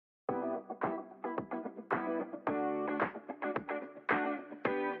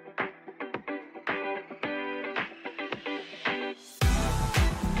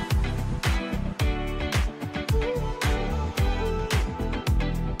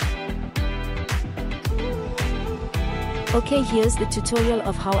Okay, here's the tutorial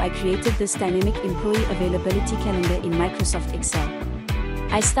of how I created this dynamic employee availability calendar in Microsoft Excel.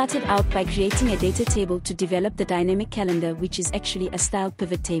 I started out by creating a data table to develop the dynamic calendar, which is actually a styled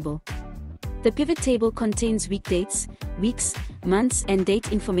pivot table. The pivot table contains week dates, weeks, months and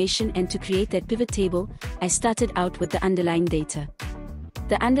date information, and to create that pivot table, I started out with the underlying data.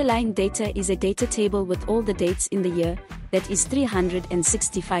 The underlying data is a data table with all the dates in the year, that is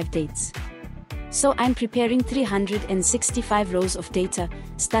 365 dates. So I'm preparing 365 rows of data,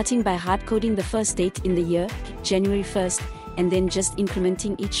 starting by hard-coding the first date in the year, January 1st, and then just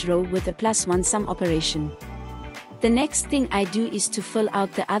incrementing each row with a +1 sum operation. The next thing I do is to fill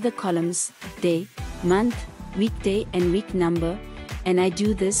out the other columns, day, month, weekday and week number, and I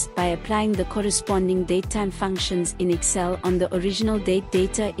do this by applying the corresponding datetime functions in Excel on the original date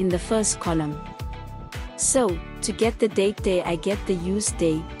data in the first column. So, to get the date day I get the use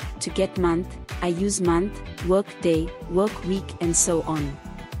day, to get month, I use month, work day, work week and so on.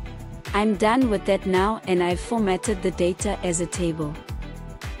 I'm done with that now, and I've formatted the data as a table.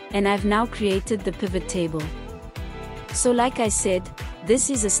 And I've now created the pivot table. So like I said,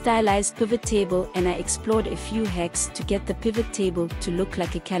 this is a stylized pivot table, and I explored a few hacks to get the pivot table to look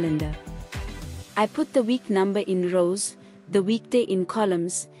like a calendar. I put the week number in rows, the weekday in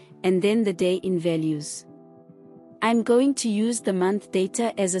columns, and then the day in values. I'm going to use the month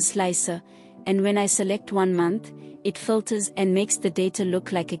data as a slicer, and when I select one month, it filters and makes the data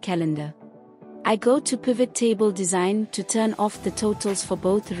look like a calendar. I go to Pivot Table Design to turn off the totals for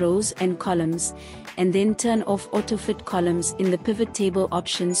both rows and columns, and then turn off AutoFit columns in the pivot table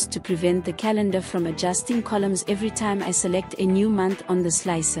options to prevent the calendar from adjusting columns every time I select a new month on the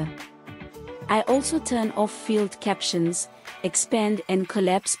slicer. I also turn off field captions, expand and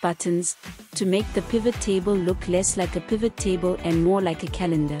collapse buttons, to make the pivot table look less like a pivot table and more like a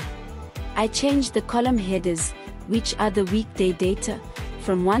calendar. I change the column headers, which are the weekday data,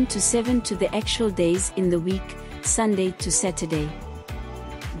 from 1 to 7 to the actual days in the week, Sunday to Saturday.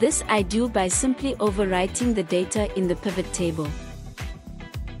 This I do by simply overwriting the data in the pivot table.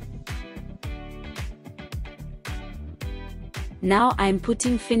 Now I'm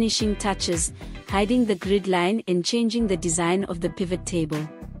putting finishing touches, hiding the grid line and changing the design of the pivot table.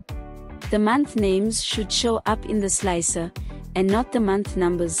 The month names should show up in the slicer, and not the month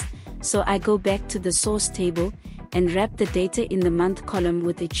numbers, so I go back to the source table, and wrap the data in the month column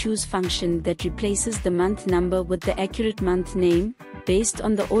with a choose function that replaces the month number with the accurate month name, based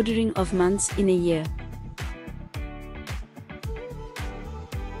on the ordering of months in a year.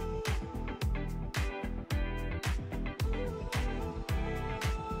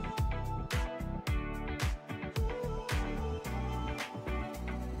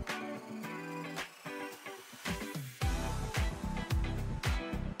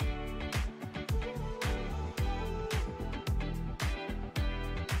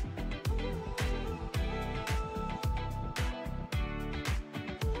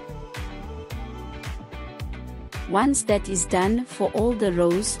 Once that is done for all the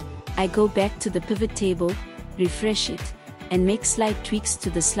rows, I go back to the pivot table, refresh it, and make slight tweaks to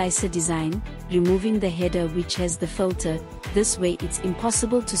the slicer design, removing the header which has the filter. This way it's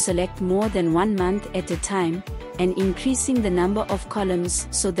impossible to select more than one month at a time, and increasing the number of columns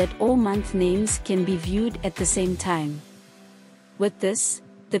so that all month names can be viewed at the same time. With this,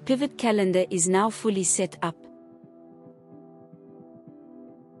 the pivot calendar is now fully set up.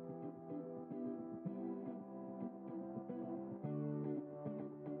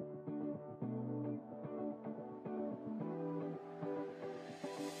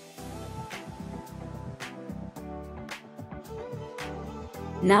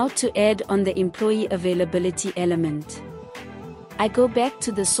 Now to add on the employee availability element. I go back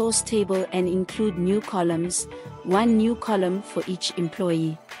to the source table and include new columns, one new column for each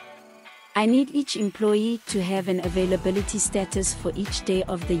employee. I need each employee to have an availability status for each day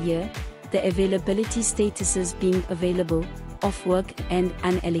of the year, the availability statuses being available, off work and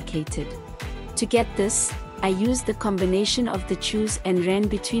unallocated. To get this, I use the combination of the choose and ran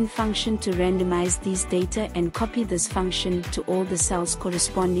between function to randomize these data and copy this function to all the cells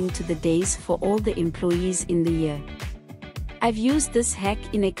corresponding to the days for all the employees in the year. I've used this hack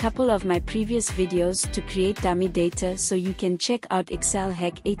in a couple of my previous videos to create dummy data, so you can check out Excel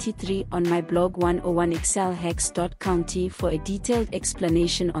Hack 83 on my blog 101excelhacks.com for a detailed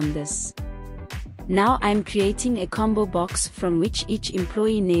explanation on this. Now I'm creating a combo box from which each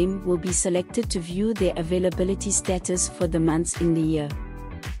employee name will be selected to view their availability status for the months in the year.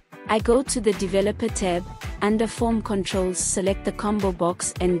 I go to the Developer tab, under Form Controls select the combo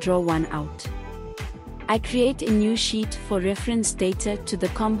box and draw one out. I create a new sheet for reference data to the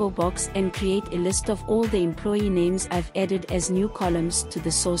combo box and create a list of all the employee names I've added as new columns to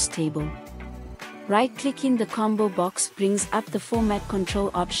the source table. Right-clicking the combo box brings up the Format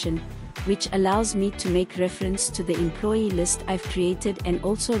Control option, which allows me to make reference to the employee list I've created and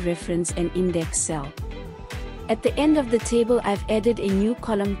also reference an index cell. At the end of the table, I've added a new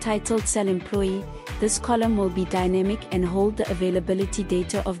column titled Cell Employee. This column will be dynamic and hold the availability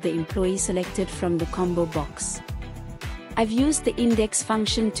data of the employee selected from the combo box. I've used the index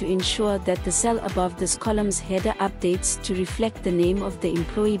function to ensure that the cell above this column's header updates to reflect the name of the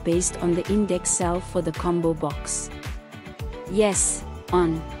employee based on the index cell for the combo box. Yes,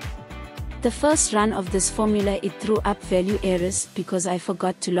 on the first run of this formula it threw up value errors because I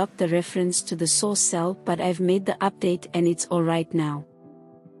forgot to lock the reference to the source cell, but I've made the update and it's alright now.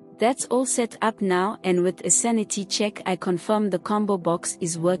 That's all set up now, and with a sanity check I confirm the combo box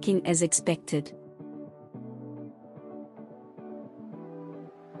is working as expected.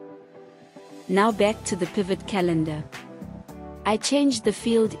 Now back to the pivot calendar. I changed the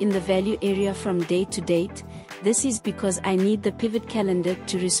field in the value area from date to date. This is because I need the pivot calendar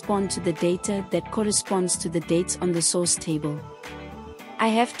to respond to the data that corresponds to the dates on the source table. I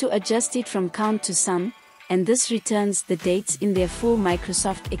have to adjust it from count to sum, and this returns the dates in their full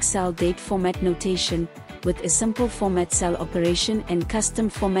Microsoft Excel date format notation. With a simple format cell operation and custom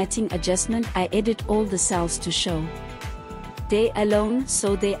formatting adjustment, I edit all the cells to show day alone,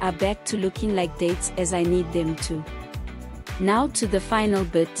 so they are back to looking like dates as I need them to. Now to the final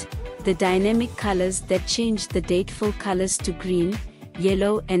bit, the dynamic colors that change the date full colors to green,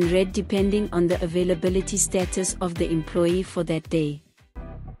 yellow and red depending on the availability status of the employee for that day.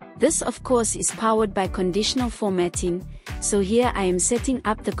 This of course is powered by conditional formatting, so here I am setting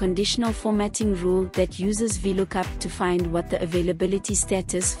up the conditional formatting rule that uses VLOOKUP to find what the availability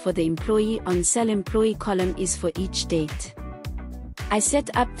status for the employee on cell employee column is for each date. I set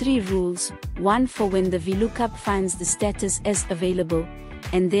up 3 rules, one for when the VLOOKUP finds the status as available,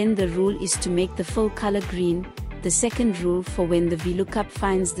 and then the rule is to make the full color green, the second rule for when the VLOOKUP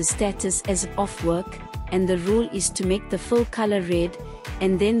finds the status as off work, and the rule is to make the full color red,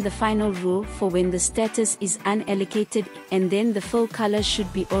 and then the final rule for when the status is unallocated, and then the full color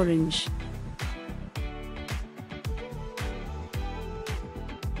should be orange.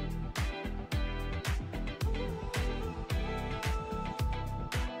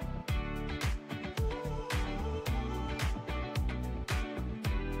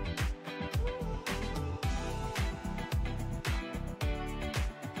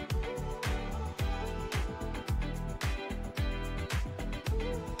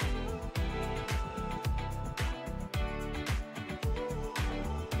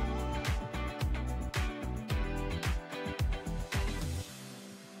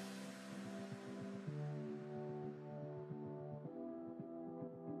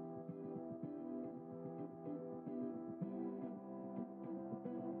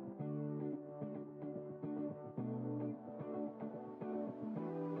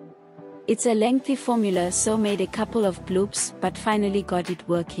 It's a lengthy formula, so made a couple of bloops, but finally got it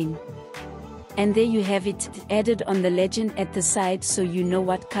working. And there you have it, added on the legend at the side so you know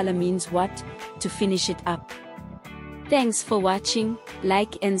what color means what, to finish it up. Thanks for watching,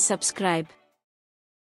 like and subscribe.